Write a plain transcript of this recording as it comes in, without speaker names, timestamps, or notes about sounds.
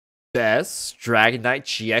best Dragonite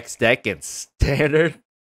GX deck in Standard?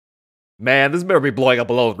 Man, this better be blowing up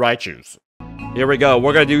below with Raichus. Here we go.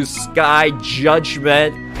 We're going to do Sky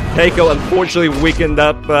Judgment. Keiko unfortunately weakened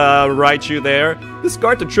up Raichu there.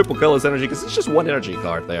 Discard the triple colorless energy because it's just one energy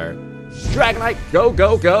card there. Dragonite, go,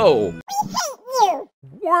 go, go. We hate you.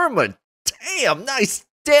 Worma, damn, nice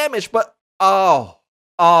damage, but oh,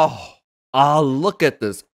 look at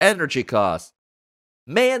this energy cost.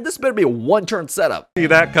 Man, this better be a one-turn setup. See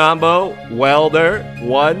that combo? Welder,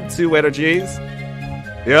 1, 2 energies.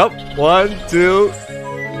 Yep, 1, 2.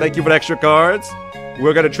 Thank you for the extra cards.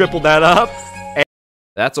 We're gonna triple that up. And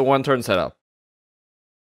that's a one-turn setup.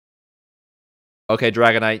 Okay,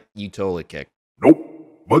 Dragonite, you totally kick. Nope.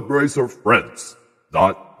 Mudbrays are friends,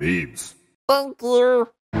 not beams. Thank you.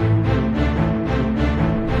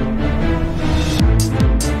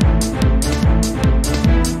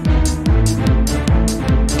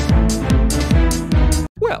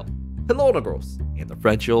 Well, hello Negroes and the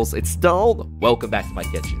Frenchels, it's Stone. Welcome back to my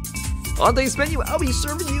kitchen. On today's menu, I'll be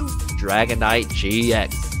serving you Dragonite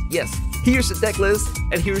GX. Yes, here's the deck list,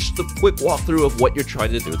 and here's the quick walkthrough of what you're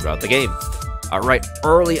trying to do throughout the game. Alright,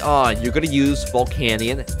 early on, you're going to use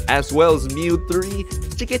Volcanion as well as Mew 3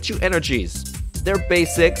 to get you energies. They're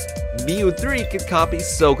basics. Mew 3 can copy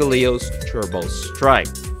Solgaleo's Turbo Strike,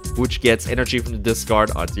 which gets energy from the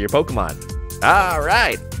discard onto your Pokemon.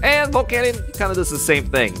 Alright, and Volcanion kind of does the same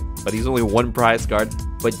thing, but he's only one prize card,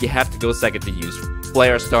 but you have to go second to use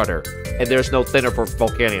Flare Starter, and there's no thinner for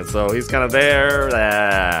Volcanion, so he's kind of there.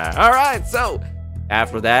 Alright, so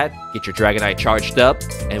after that, get your Dragonite charged up,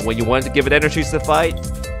 and when you want to give it energy to fight,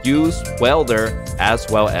 use Welder as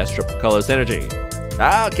well as Triple Colors Energy.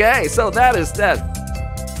 Okay, so that is that.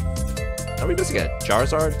 Are we missing a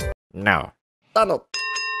Charizard? No. Donald.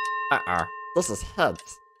 This is heads.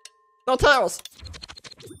 No tails.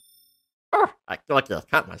 Oh, I feel like I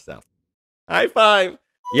caught myself. High five.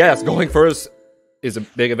 Yes, going first is a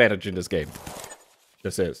big advantage in this game.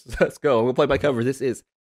 This is. Let's go. We'll play my cover. This is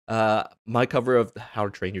my cover of How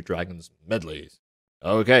to Train Your Dragons medleys.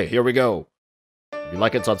 Okay, here we go. If you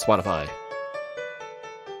like it, it's on Spotify.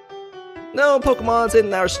 No Pokemon's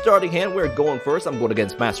in our starting hand. We're going first. I'm going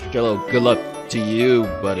against Master Jello. Good luck to you,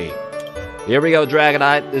 buddy. Here we go,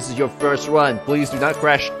 Dragonite. This is your first run. Please do not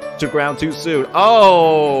crash to ground too soon.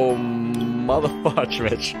 Oh, motherfucker.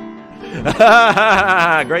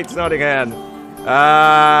 Great starting hand.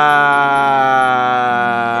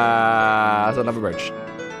 That's another bridge.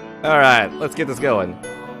 Alright, let's get this going.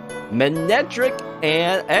 Manectric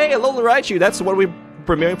and... Hey, hello to Raichu. That's what we're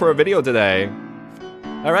premiering for a video today.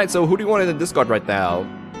 Alright, so who do you want in the discard right now?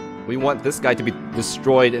 We want this guy to be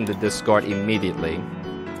destroyed in the discard immediately.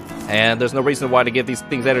 And there's no reason why to give these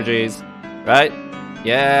things energies. Right?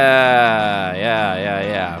 Yeah.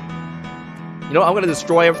 You know, I'm gonna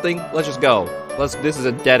destroy everything. Let's just go. This is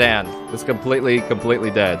a dead end. It's completely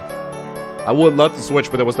dead. I would love to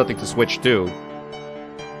switch, but there was nothing to switch to.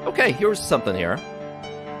 Okay, here's something here.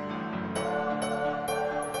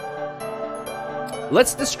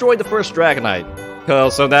 Let's destroy the first Dragonite.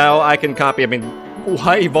 So now I can copy. I mean,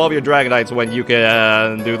 why evolve your Dragonites when you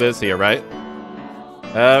can do this here, right?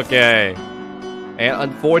 Okay. And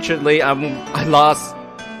unfortunately, I lost.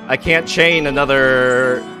 I can't chain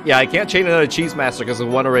another... Yeah, I can't chain another Cheese Master because the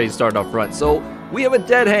one already started up front. So, we have a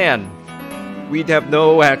dead hand. We'd have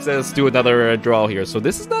no access to another draw here. So,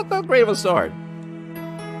 this is not that great of a start.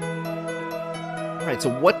 Alright, so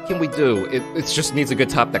what can we do? It just needs a good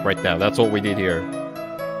top deck right now. That's what we need here.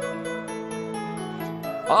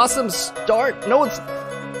 Awesome start. No, it's...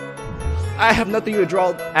 I have nothing to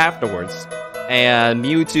draw afterwards. And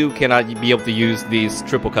Mewtwo cannot be able to use these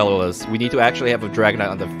triple colorless. We need to actually have a Dragonite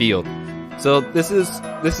on the field. So this is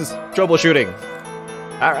troubleshooting.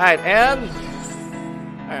 Alright, and...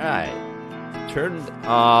 Alright. Turned...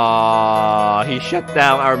 he shut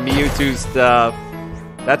down our Mewtwo stuff.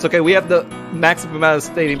 That's okay, we have the maximum amount of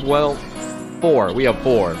stadium. Well, 4. We have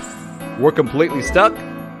 4. We're completely stuck.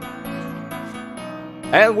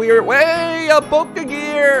 And we're... Way! A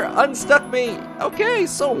Pokegear! Unstuck me! Okay,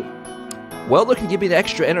 so... Welder can give me the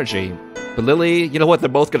extra energy. But Lily, you know what? They're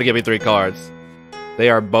both going to give me 3 cards. They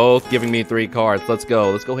are both giving me 3 cards. Let's go.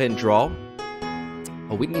 Let's go ahead and draw.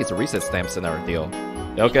 Oh, we need some reset stamps in our deal.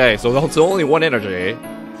 Okay, so it's only 1 energy.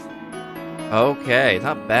 Okay,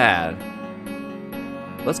 not bad.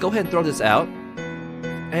 Let's go ahead and throw this out.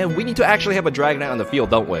 And we need to actually have a Dragonite on the field,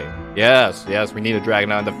 don't we? Yes, we need a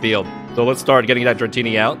Dragonite on the field. So let's start getting that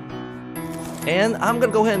Dratini out. And I'm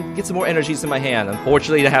going to go ahead and get some more energies in my hand.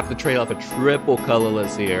 Unfortunately, I have to trade off a triple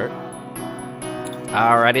colorless here.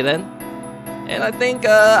 Alrighty then. And I think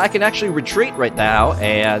I can actually retreat right now.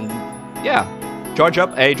 And yeah, charge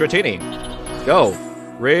up a Dratini. Go.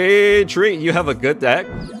 Retreat. You have a good deck.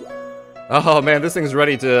 Oh man, this thing's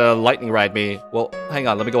ready to lightning ride me. Well, hang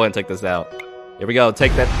on. Let me go ahead and take this out. Here we go.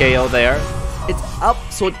 Take that KO there. It's up,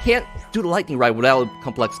 so it can't do the lightning ride without a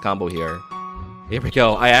complex combo here. Here we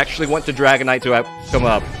go. I actually want the Dragonite to come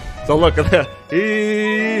up. So look at that.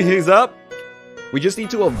 He's up. We just need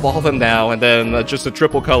to evolve him now, and then just a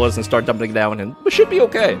triple colors and start dumping down, and we should be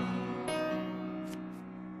okay.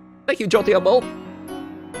 Thank you, Jolteon Bolt.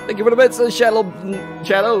 Thank you for the bits, Shadow.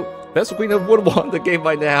 Best Queen of would have won the game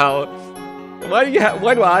by now. Why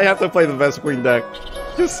do I have to play the Best Queen deck?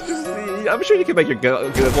 I'm sure you can make a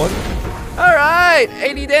good one. All right,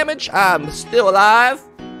 80 damage. I'm still alive.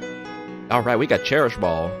 All right, we got Cherish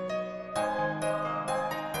Ball.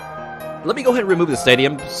 Let me go ahead and remove the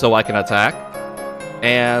stadium so I can attack.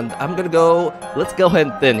 And I'm gonna go, let's go ahead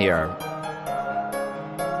and thin here.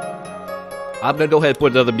 I'm gonna go ahead and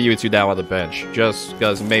put another Mewtwo down on the bench, just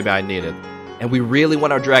because maybe I need it. And we really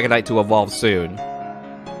want our Dragonite to evolve soon.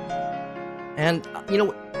 And, you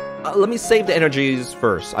know, let me save the energies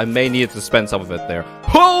first. I may need to spend some of it there.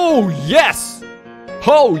 Oh, yes!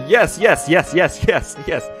 Oh, yes, yes, yes, yes, yes,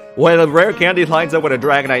 yes. When a rare candy lines up with a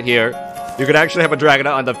Dragonite here, you can actually have a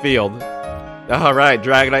Dragonite on the field. Alright,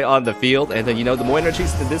 Dragonite on the field, and then, you know, the more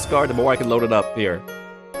energies to discard, the more I can load it up here.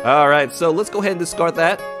 Alright, so let's go ahead and discard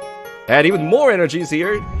that. And even more energies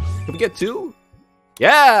here. Can we get 2?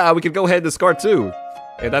 Yeah, we can go ahead and discard 2.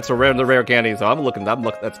 And that's a rare candy, so I'm looking,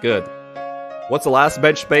 that's good. What's the last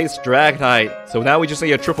bench space? Dragonite. So now we just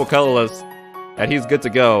need a triple colorless, and he's good to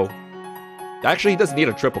go. Actually, he doesn't need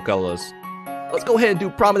a triple colorless. Let's go ahead and do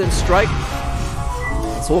Prominent Strike.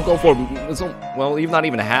 So we'll go for, well, even not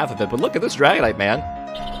even half of it, but look at this Dragonite, man.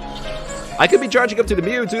 I could be charging up to the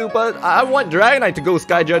Mewtwo, but I want Dragonite to go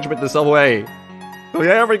Sky Judgment this whole way. So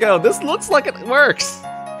there we go. This looks like it works.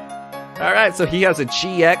 Alright, so he has a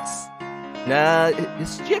GX. Nah,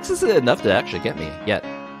 his GX isn't enough to actually get me yet.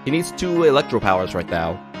 He needs 2 Electro Powers right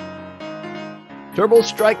now. Turbo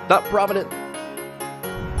Strike, not Prominent.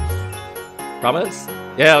 Prominence?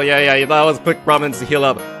 Yeah, you thought I was quick Prominence to heal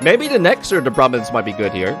up. Maybe the next turn the Prominence might be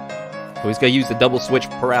good here. So he's gonna use the double switch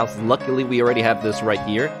paralysis. Luckily, we already have this right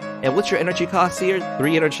here. And what's your energy cost here?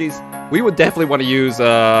 3 energies. We would definitely want to use,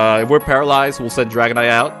 if we're paralyzed, we'll send Dragonite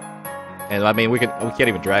out. And I mean, we can't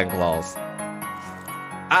even Dragon Claws.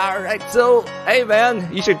 Alright, so, hey man,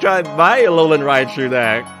 you should try my Alolan Raichu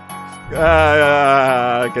deck.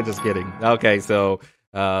 Just kidding. Okay, so,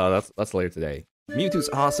 that's later today. Mewtwo's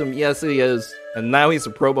awesome, yes he is. And now he's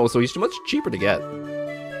a promo, so he's much cheaper to get.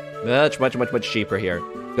 Much cheaper here.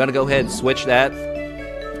 Gonna go ahead and switch that.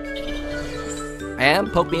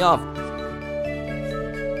 And poke me off.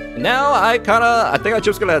 Now I think I'm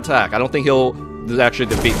just gonna attack. I don't think he'll actually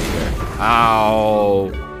defeat me here.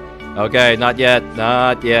 Ow. Okay, not yet.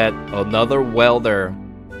 Another welder.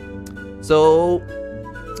 So,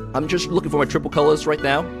 I'm just looking for my triple colors right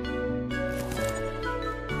now.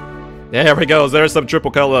 There we go. There's some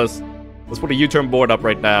triple colors. Let's put a U-turn board up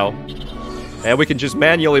right now. And we can just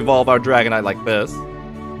manually evolve our Dragonite like this.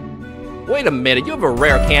 Wait a minute, you have a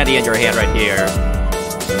rare candy in your hand right here.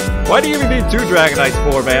 Why do you even need 2 Dragonites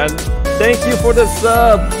for, man? Thank you for the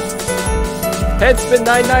sub.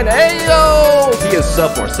 Headspin99. Hey-yo! He is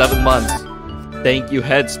sub for 7 months. Thank you,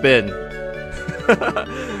 Headspin.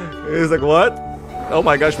 He's like, what? Oh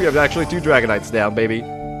my gosh, we have actually 2 Dragonites down, baby.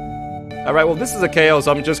 Alright, well this is a KO,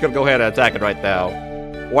 so I'm just gonna go ahead and attack it right now.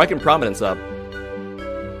 Or I can Prominence up.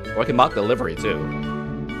 Or I can Mock Delivery, too.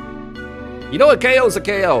 You know what? KO is a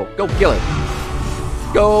KO. Go kill it.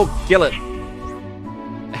 Go kill it.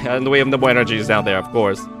 And we have no more energies down there, of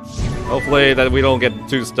course. Hopefully that we don't get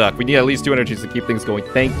too stuck. We need at least 2 energies to keep things going.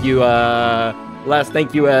 Thank you,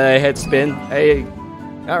 thank you, Headspin. Hey.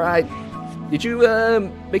 Alright. Did you,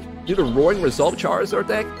 do the Roaring Resolve Charizard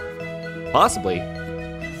deck? Possibly.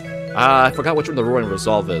 I forgot which one the Roaring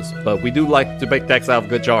Resolve is, but we do like to make decks out of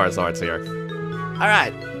good Charizards here.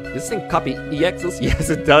 Alright. Does this thing copy EXs? Yes,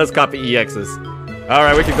 it does copy EXs.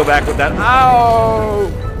 Alright, we can go back with that. Ow!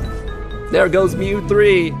 There goes Mew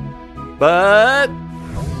 3. But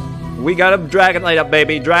we got a Dragonite up,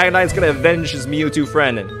 baby. Dragonite's gonna avenge his Mewtwo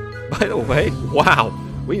friend. And by the way, wow,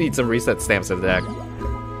 we need some reset stamps in the deck.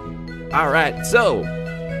 Alright, so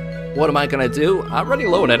what am I gonna do? I'm running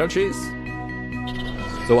low on energies.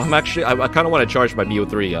 So I'm actually, I kind of want to charge my Mew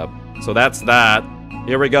 3 up. So that's that.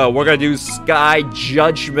 Here we go. We're going to do Sky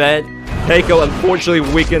Judgment. Keiko unfortunately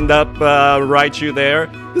weakened up Raichu there.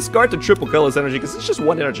 Discard the triple colors energy because it's just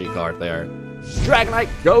 1 energy card there. Dragonite,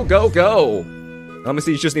 go, go, go. Let me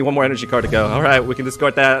see, you just need 1 more energy card to go. Alright, we can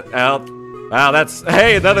discard that out. Wow, that's,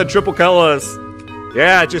 hey, another triple colors.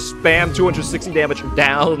 Yeah, just spam 260 damage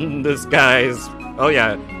down this guy's. Oh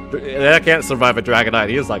yeah, that can't survive a Dragonite.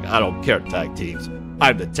 He is like, I don't care tag teams.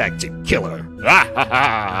 I'm the tag team killer.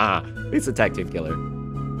 He's a tag team killer.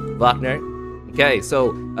 Lochner. Okay,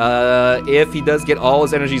 so if he does get all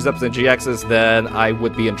his energies up in GXs, then I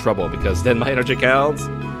would be in trouble because then my energy counts.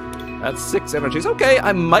 That's 6 energies. Okay,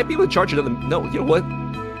 I might be able to charge another. No, you know what?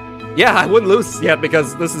 Yeah, I wouldn't lose yet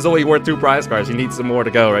because this is only worth 2 prize cards. You need some more to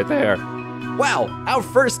go right there. Wow, our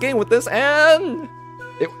first game with this, and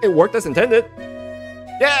it worked as intended.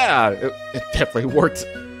 Yeah, it definitely worked.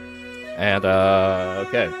 And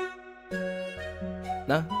okay.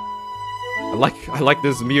 No. I like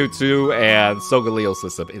this Mewtwo and Solgaleo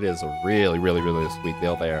system. It is a really sweet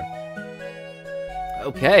deal there.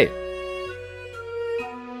 Okay.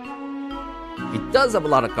 He does have a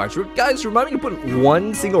lot of cards. Guys, remind me to put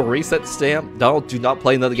 1 single reset stamp. Donald, do not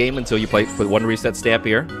play another game until you put 1 reset stamp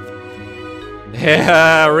here.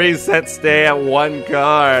 Yeah, reset stamp, 1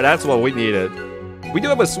 card. That's what we needed. We do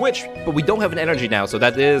have a switch, but we don't have an energy now, so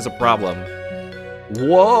that is a problem.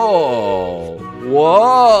 Whoa!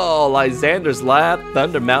 Whoa! Lysander's Lab,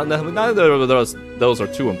 Thunder Mountain. Neither of those are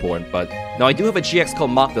too important, but no, I do have a GX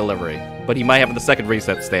called Mock Delivery, but he might have the 2nd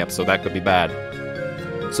reset stamp, so that could be bad.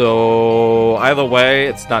 So either way,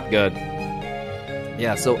 it's not good.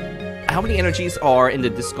 Yeah. So how many energies are in the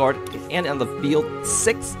discard and on the field?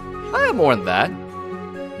 6. I have more than that.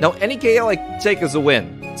 Now any KO I take is a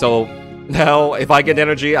win. So now if I get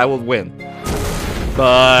energy, I will win.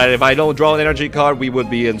 But if I don't draw an energy card, we would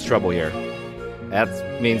be in trouble here.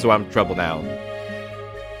 That means I'm in trouble now.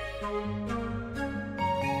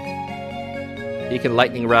 He can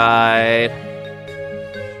Lightning Ride.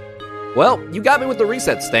 Well, you got me with the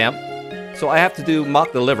reset stamp. So I have to do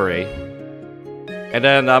Mock Delivery. And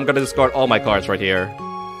then I'm going to discard all my cards right here.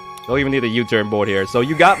 Don't even need a U-turn board here. So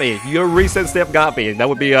you got me. Your reset stamp got me. That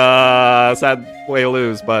would be a sad way to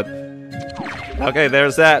lose, but... Okay,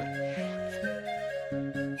 there's that.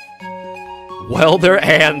 Welder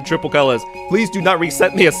and Triple Colors. Please do not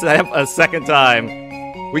reset me a second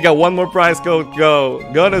time. We got 1 more prize code go.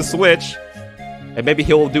 Gonna switch. And maybe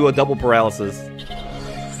he'll do a double paralysis.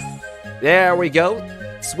 There we go.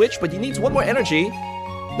 Switch, but he needs 1 more energy.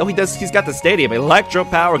 No, he does. He's got the stadium. Electro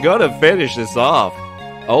Power. Gonna finish this off.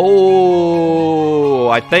 Oh,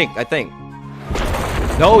 I think.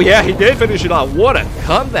 No, yeah, he did finish it off. What a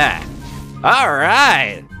comeback. All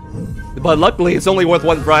right. But luckily, it's only worth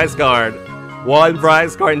 1 prize card. 1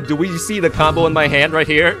 prize card. And do we see the combo in my hand right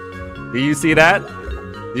here? Do you see that?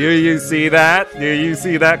 Do you see that? Do you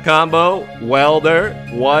see that combo? Welder.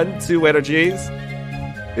 1, 2 energies.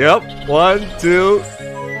 Yep. 1, 2.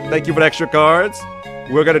 Thank you for the extra cards.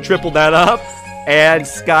 We're going to triple that up. And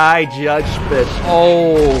Sky Judgment.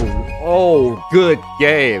 Oh, good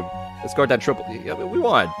game. Let's guard that triple. Yeah, we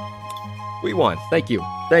won. We won. Thank you.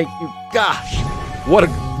 Thank you. Gosh. What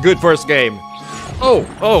a good first game. Oh.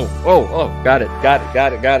 Got it.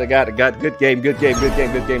 Good game.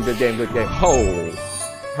 Oh.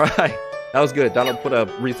 Right. That was good. Donald put a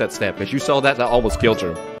reset stamp. Because you saw that almost killed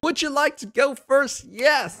you. Would you like to go first?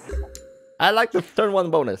 Yes. I like the turn 1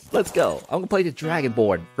 bonus. Let's go. I'm going to play the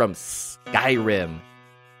Dragonborn from Skyrim.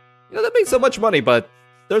 You know, that makes so much money, but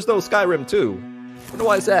there's no Skyrim 2. I wonder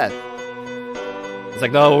why is that? It's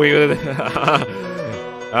like, no, we would...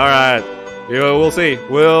 Alright. You know, we'll see.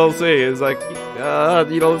 We'll see. It's like,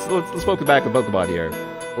 you know, let's focus back on Pokemon here.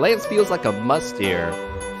 Lance feels like a must here.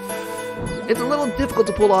 It's a little difficult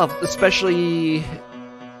to pull off, especially...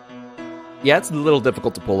 Yeah, it's a little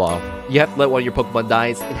difficult to pull off. You have to let 1 of your Pokemon die.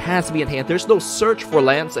 It has to be in hand. There's no search for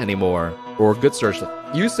Lance anymore. Or good search.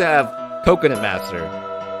 You used to have Coconut Master.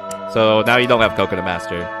 So now you don't have Coconut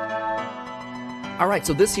Master. Alright,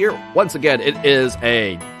 so this here, once again, it is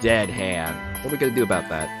a dead hand. What are we going to do about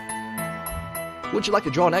that? Would you like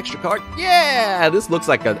to draw an extra card? Yeah! This looks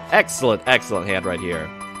like an excellent hand right here.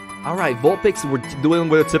 Alright, Vulpix, we're doing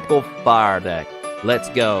with a typical fire deck. Let's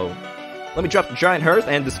go. Let me drop the Giant Hearth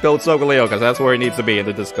and discard Solgaleo, because that's where he needs to be in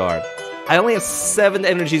the discard. I only have 7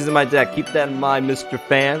 energies in my deck. Keep that in mind, Mr.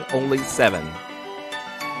 Fan. Only 7.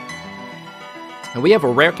 And we have a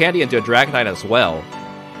rare candy into a Dragonite as well.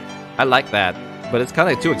 I like that, but it's kind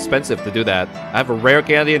of too expensive to do that. I have a rare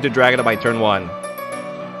candy into Dragonite by turn 1.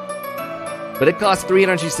 But it costs 3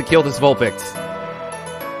 energies to kill this Vulpix.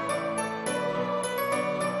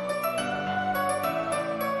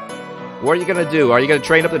 What are you gonna do? Are you gonna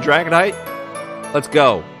train up the Dragonite? Let's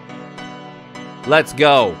go. Let's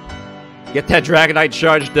go. Get that Dragonite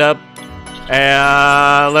charged up.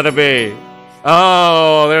 And let it be.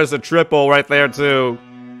 Oh, there's a triple right there too.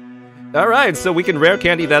 Alright, so we can rare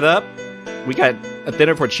candy that up. We got a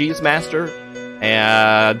dinner for Cheese Master.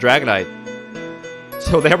 and Dragonite.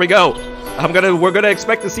 So there we go. We're gonna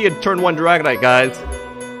expect to see a turn 1 Dragonite, guys.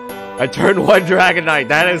 A turn 1 Dragonite.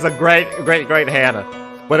 That is a great hand.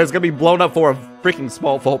 But it's gonna be blown up for a freaking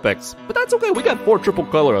small Vulpix. But that's okay. We got 4 triple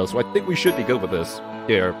colors, so I think we should be good with this.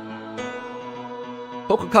 Here.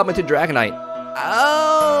 Poke commented Dragonite.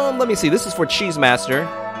 Let me see. This is for Cheese Master,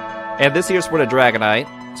 and this here's for the Dragonite.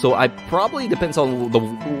 So I probably depends on the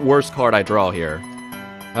worst card I draw here.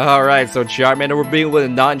 Alright, so Charmander, we're being with a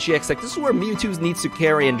non-GX deck. This is where Mewtwo needs to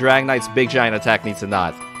carry and Dragonite's big giant attack needs to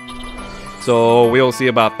not. So we'll see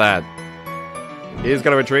about that. He's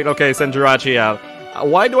gonna retreat. Okay, send Jirachi out.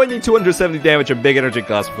 Why do I need 270 damage and big energy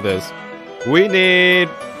cost for this? We need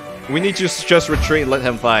to just retreat and let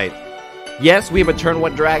him fight. Yes, we have a turn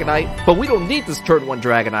 1 Dragonite, but we don't need this turn 1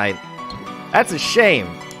 Dragonite. That's a shame.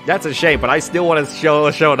 That's a shame, but I still want to show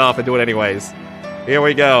it off and do it anyways. Here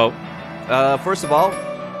we go. First of all,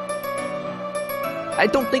 I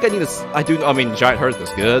don't think I need I mean, Giant Hearth is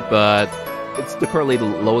good, but it's currently the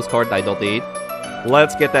lowest card that I don't need.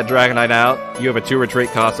 Let's get that Dragonite out. You have a 2 retreat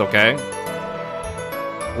cost, okay.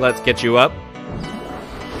 Let's get you up.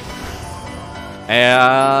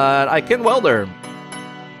 And I can Welder.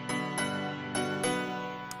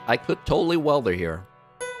 I could totally Welder here.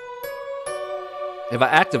 If I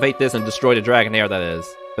activate this and destroy the Dragonair, that is.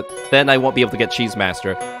 But then I won't be able to get Cheese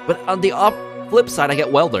Master. But on the flip side, I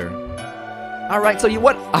get Welder. Alright, so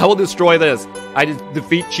what? I will destroy this. I just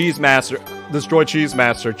defeat Cheese Master. Destroy Cheese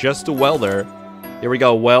Master just to Welder. Here we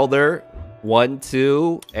go, Welder. 1,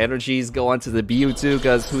 2. Energies go onto the Mewtwo,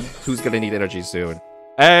 because who's gonna need energy soon?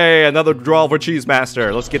 Hey, another draw for Cheese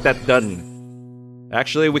Master. Let's get that done.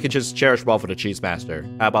 Actually, we can just Cherish Ball for the Cheese Master.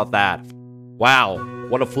 How about that? Wow,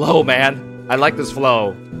 what a flow, man. I like this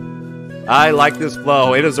flow. I like this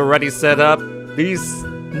flow. It is already set up. These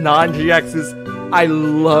non-GXs, I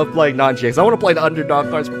love playing non-GX. I want to play the underdog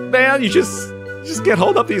cards, but man, you just can't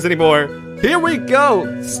hold up these anymore. Here we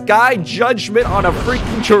go. Sky Judgment on a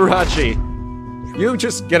freaking Jirachi. You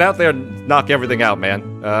just get out there and knock everything out, man.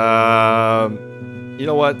 You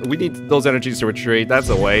know what? We need those energies to retreat. That's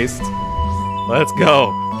a waste. Let's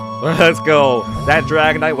go. Let's go. That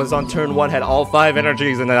Dragonite was on turn 1, had all 5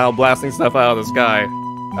 energies, and now blasting stuff out of the sky.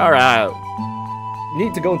 Alright.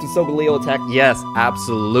 Need to go into Solgaleo attack? Yes,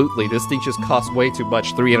 absolutely. This thing just costs way too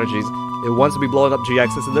much. 3 energies. It wants to be blowing up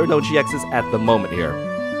GXs, and there are no GXs at the moment here.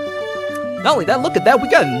 Not only that, look at that. We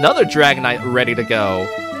got another Dragonite ready to go.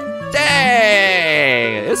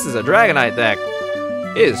 Dang! This is a Dragonite deck.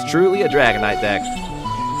 It is truly a Dragonite deck.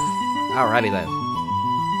 Alrighty then.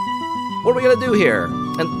 What are we gonna do here?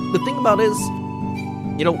 And the thing about it is,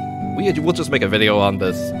 you know, we'll just make a video on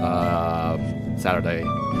this Saturday.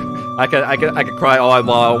 I could cry all I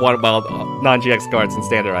want about non-GX cards in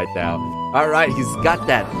Standard right now. Alright, he's got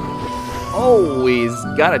that. Oh, he's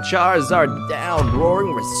got a Charizard down.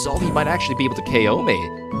 Roaring Resolve. He might actually be able to KO me.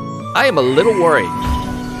 I am a little worried.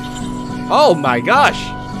 Oh my gosh!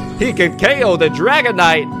 He can KO the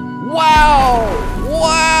Dragonite! Wow!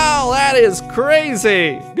 Wow! That is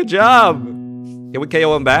crazy! Good job! Can we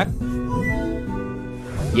KO him back?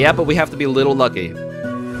 Yeah, but we have to be a little lucky.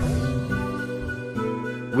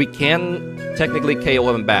 We can technically KO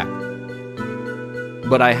him back.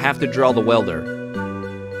 But I have to draw the Welder.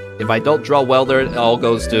 If I don't draw Welder, it all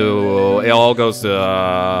goes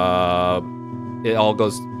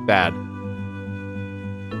bad.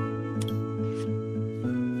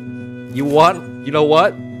 You know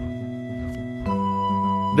what?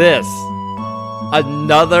 This.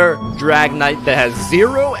 Another Dragonite that has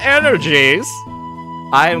 0 energies.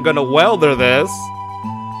 I am gonna Welder this.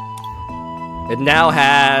 It now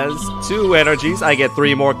has 2 energies. I get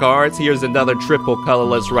 3 more cards. Here's another triple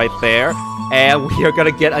colorless right there. And we are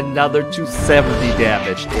gonna get another 270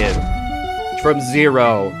 damage in. From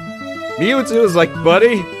 0. Mewtwo is like,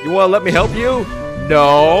 buddy, you wanna let me help you?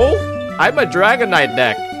 No. I'm a Dragonite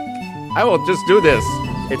deck. I will just do this.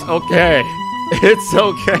 It's okay. It's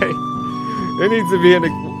okay. It needs to be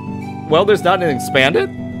an... Welder's not an expanded?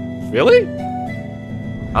 Really?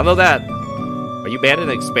 I know that. Are you banned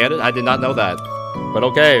and expanded? I did not know that. But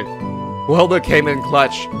okay. Welder came in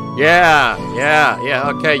clutch. Yeah.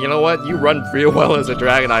 Okay, you know what? You run real well as a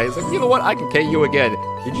Dragonite. It's like, you know what? I can K you again.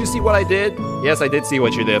 Did you see what I did? Yes, I did see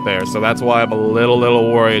what you did there. So that's why I'm a little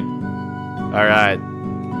worried. Alright.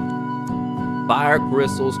 Fire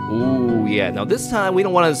Crystals. Ooh, yeah. Now this time, we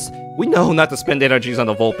don't want to... We know not to spend energies on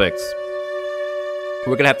the Vulpix.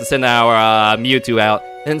 We're gonna have to send our Mewtwo out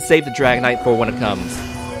and save the Dragonite for when it comes.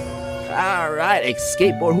 Alright, a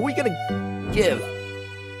skateboard. Who are we gonna give?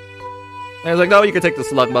 And I was like, no, you can take the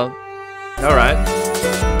Slugma. Alright.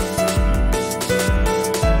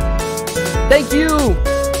 Thank you!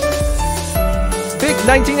 Big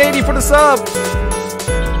 1980 for the sub!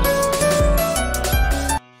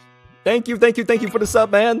 Thank you for the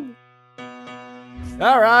sub, man.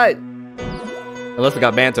 Alright. Unless it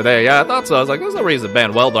got banned today. Yeah, I thought so. I was like, there's no reason to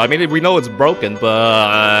ban Weldo. I mean, we know it's broken,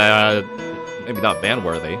 but maybe not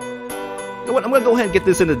ban-worthy. You know what? I'm gonna go ahead and get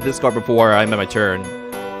this into the discard before I'm at my turn.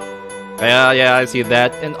 Yeah, I see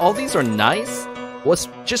that. And all these are nice. Well, it's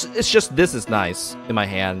just this is nice in my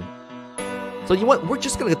hand. So you know what? We're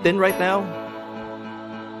just gonna get thin right now.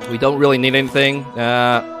 We don't really need anything.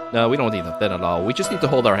 No, we don't need a thin at all. We just need to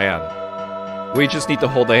hold our hand. We just need to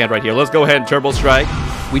hold the hand right here. Let's go ahead and Turbo Strike.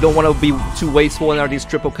 We don't want to be too wasteful in these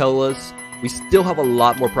triple colorless. We still have a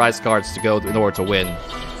lot more prize cards to go in order to win.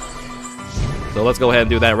 So let's go ahead and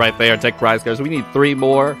do that right there. Take prize cards. We need 3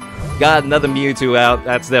 more. Got another Mewtwo out.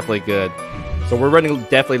 That's definitely good. So we're running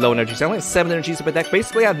definitely low energies. I only have 7 energies in my deck.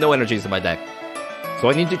 Basically, I have no energies in my deck. So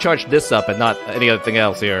I need to charge this up and not any other thing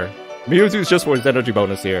else here. Mewtwo's just for his energy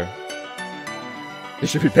bonus here. It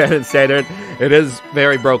should be banned in standard. It is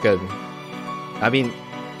very broken. I mean,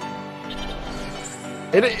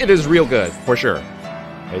 it is real good, for sure.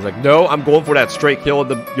 And he's like, no, I'm going for that straight kill of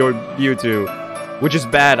your Mewtwo. Which is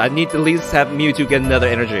bad. I need to at least have Mewtwo get another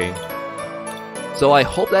energy. So I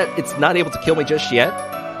hope that it's not able to kill me just yet.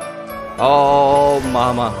 Oh,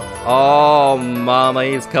 mama. Oh, mama.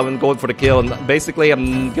 He's going for the kill. And basically,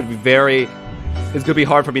 I'm going to be it's going to be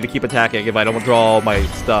hard for me to keep attacking if I don't draw all my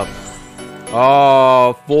stuff.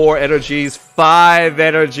 Oh, 4 energies. 5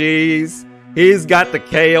 energies. He's got the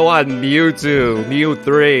KO on Mewtwo. Mew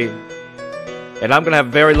 3. And I'm going to have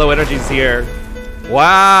very low energies here.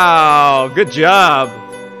 Wow. Good job.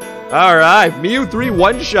 Alright. Mew 3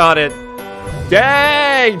 one-shot it.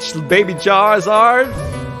 Dang, baby Charizard.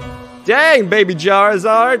 Dang, baby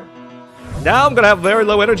Charizard. Now I'm going to have very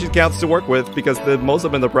low energy counts to work with because most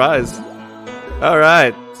of them in the prize.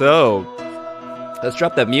 Alright, so let's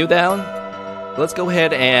drop that Mew down. Let's go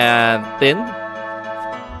ahead and thin.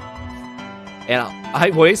 And I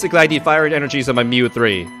need fire energies on my Mew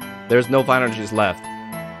 3. There's no fire energies left.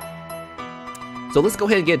 So let's go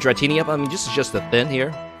ahead and get Dratini up. I mean, this is just a thin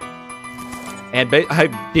here. And I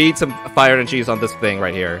need some fire energies on this thing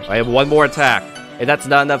right here. I have 1 more attack. And that's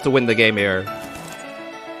not enough to win the game here.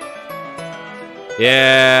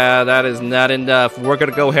 Yeah, that is not enough. We're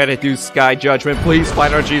gonna go ahead and do Sky Judgment. Please,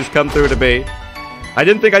 fire energies come through to me. I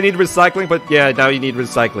didn't think I needed recycling, but yeah, now you need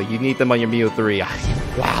recycling. You need them on your Mew 3.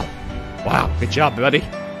 Wow. Wow, good job, buddy.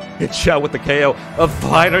 Good job with the KO of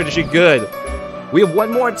fire energy. Good. We have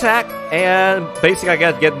 1 more attack, and basically I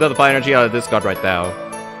gotta get another fire energy out of this card right now.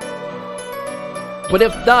 But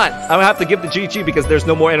if not, I'm gonna have to give the GG because there's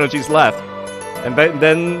no more energies left. And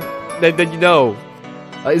then you know.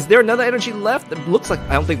 Is there another energy left? It looks like...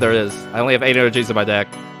 I don't think there is. I only have 8 energies in my deck.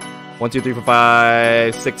 1, 2, 3, 4,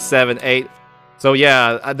 5, 6, 7, 8. So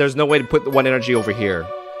yeah, there's no way to put the 1 energy over here.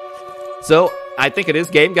 So, I think it is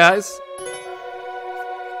game, guys.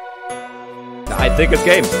 I think it's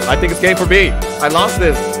game. I think it's game for me. I lost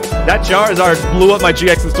this. That Charizard blew up my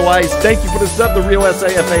GXs twice. Thank you for the sub, the real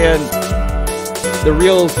SAFAN. The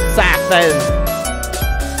real Safan.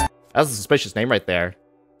 That's a suspicious name right there.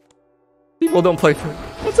 People don't play for...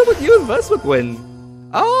 What's up with you and Vespa-Quinn?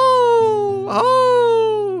 Oh!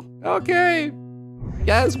 Okay.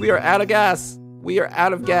 Guys, we are out of gas. We are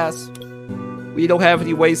out of gas. We don't have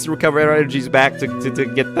any ways to recover our energies back to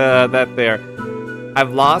get that there.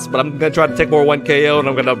 I've lost, but I'm gonna try to take more 1 KO and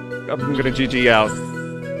I'm gonna GG out.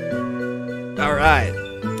 Alright.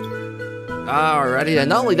 Alrighty, and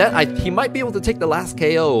not only that, he might be able to take the last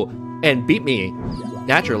KO and beat me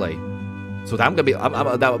naturally. So that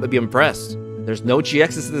that would be impressed. There's no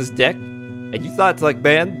GXs in this deck, and you thought, like,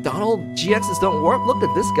 man, Donald, GXs don't work? Look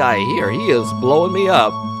at this guy here. He is blowing me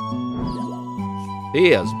up.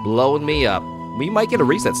 He is blowing me up. We might get a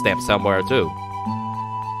reset stamp somewhere too.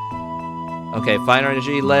 Okay, fire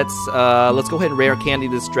energy. Let's go ahead and rare candy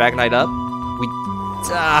this Dragonite up.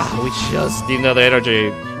 We just need another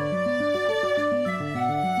energy.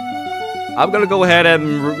 I'm gonna go ahead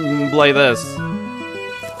and play this.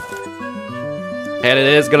 And it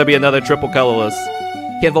is gonna be another triple colorless.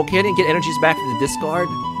 Can Volcanion get energies back to the discard?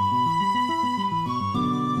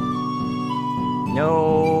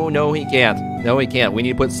 No, he can't. No, he can't. We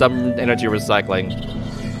need to put some energy recycling.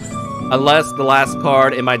 Unless the last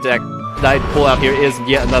card in my deck that I pull out here is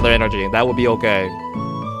yet another energy. That would be okay.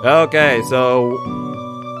 Okay, so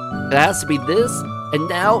it has to be this. And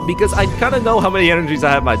now, because I kind of know how many energies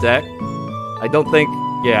I have in my deck, I don't think...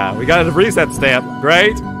 Yeah, we got a reset stamp.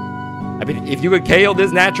 Great. I mean, if you could KO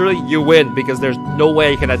this naturally, you win, because there's no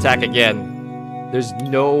way you can attack again. There's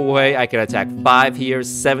no way I can attack 5 here,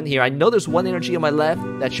 7 here. I know there's 1 energy on my left.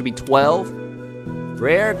 That should be 12.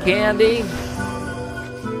 Rare candy.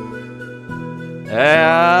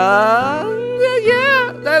 Yeah,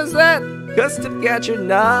 that's that. Custom catcher,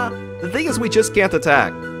 nah. The thing is, we just can't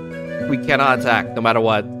attack. We cannot attack, no matter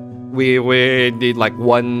what. We need like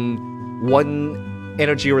one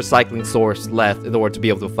energy recycling source left in order to be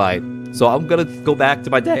able to fight. So I'm gonna go back to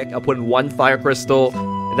my deck. I'll put in 1 fire crystal,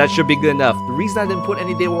 and that should be good enough. The reason I didn't put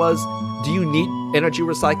any there was, do you need energy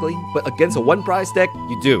recycling? But against a 1 prize deck,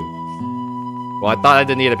 you do. Well, I thought I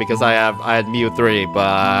didn't need it because I had Mew 3,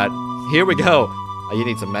 but here we go. You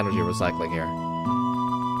need some energy recycling here.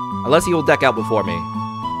 Unless he will deck out before me.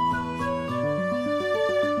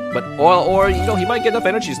 But, or you know, he might get enough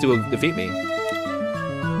energies to defeat me.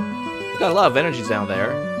 Got a lot of energies down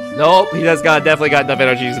there. Nope, he definitely got enough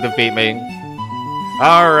energies to defeat me.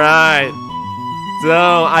 Alright.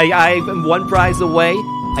 So, I'm 1 prize away.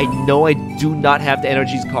 I know I do not have the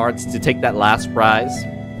energies cards to take that last prize.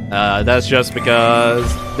 That's just because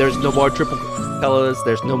there's no more triple colors.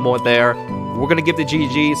 There's no more there. We're gonna give the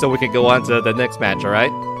GG so we can go on to the next match,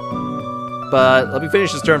 alright? But let me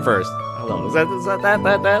finish this turn first. Hold on, is that?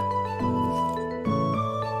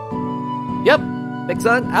 Yep, Big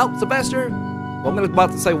Son, out, Sylvester. Well, I'm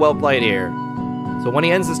about to say well played here. So when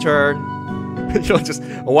he ends his turn, just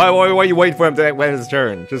why are you waiting for him to end his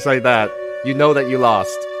turn? Just like that. You know that you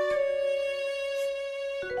lost.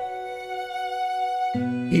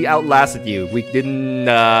 He outlasted you. We didn't,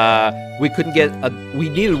 we couldn't get we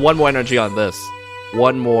needed 1 more energy on this.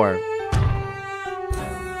 1 more.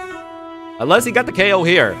 Unless he got the KO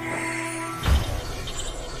here.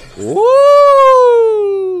 Woo!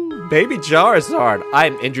 Baby Charizard. I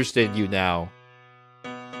am interested in you now.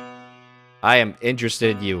 I am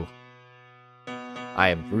interested in you. I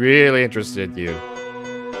am really interested in you.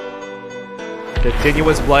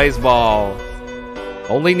 Continuous Blaze Ball.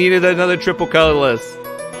 Only needed another triple colorless.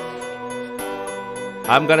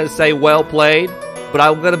 I'm gonna say well played, but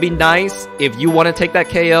I'm gonna be nice. If you want to take that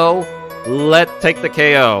KO, take the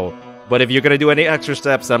KO. But if you're gonna do any extra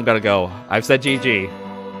steps, I'm gonna go. I've said GG.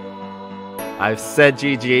 I've said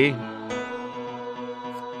GG.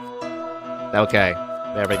 Okay,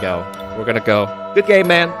 there we go. We're gonna go. Good game,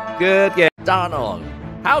 man. Good game. Donald,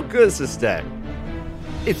 how good is this deck?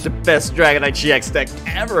 It's the best Dragonite GX deck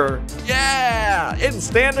ever. Yeah, in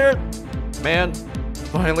standard, man.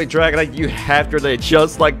 Finally, Dragonite, you have your day,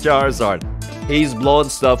 just like Charizard. He's blowing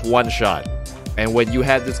stuff 1 shot. And when you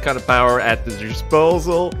have this kind of power at your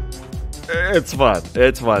disposal, it's fun.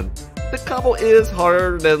 It's fun. The combo is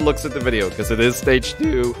harder than it looks at the video, because it is stage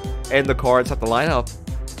 2, and the cards have to line up.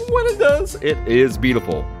 When it does, it is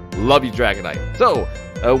beautiful. Love you, Dragonite. So,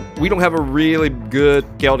 we don't have a really good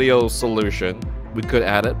Keldeo solution. We could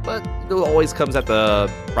add it, but it always comes at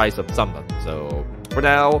the price of something. So, for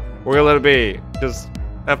now, we're gonna let it be. Just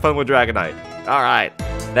have fun with Dragonite. Alright,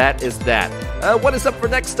 that is that. What is up for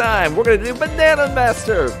next time? We're gonna do Banana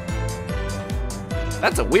Master.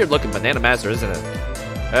 That's a weird looking Banana Master, isn't it?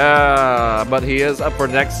 But he is up for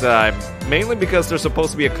next time. Mainly because there's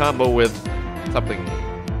supposed to be a combo with something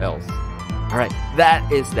else. Alright, that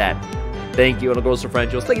is that. Thank you, and girls and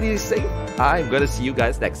friends. Take it easy, safe. I'm gonna see you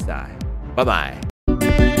guys next time. Bye-bye.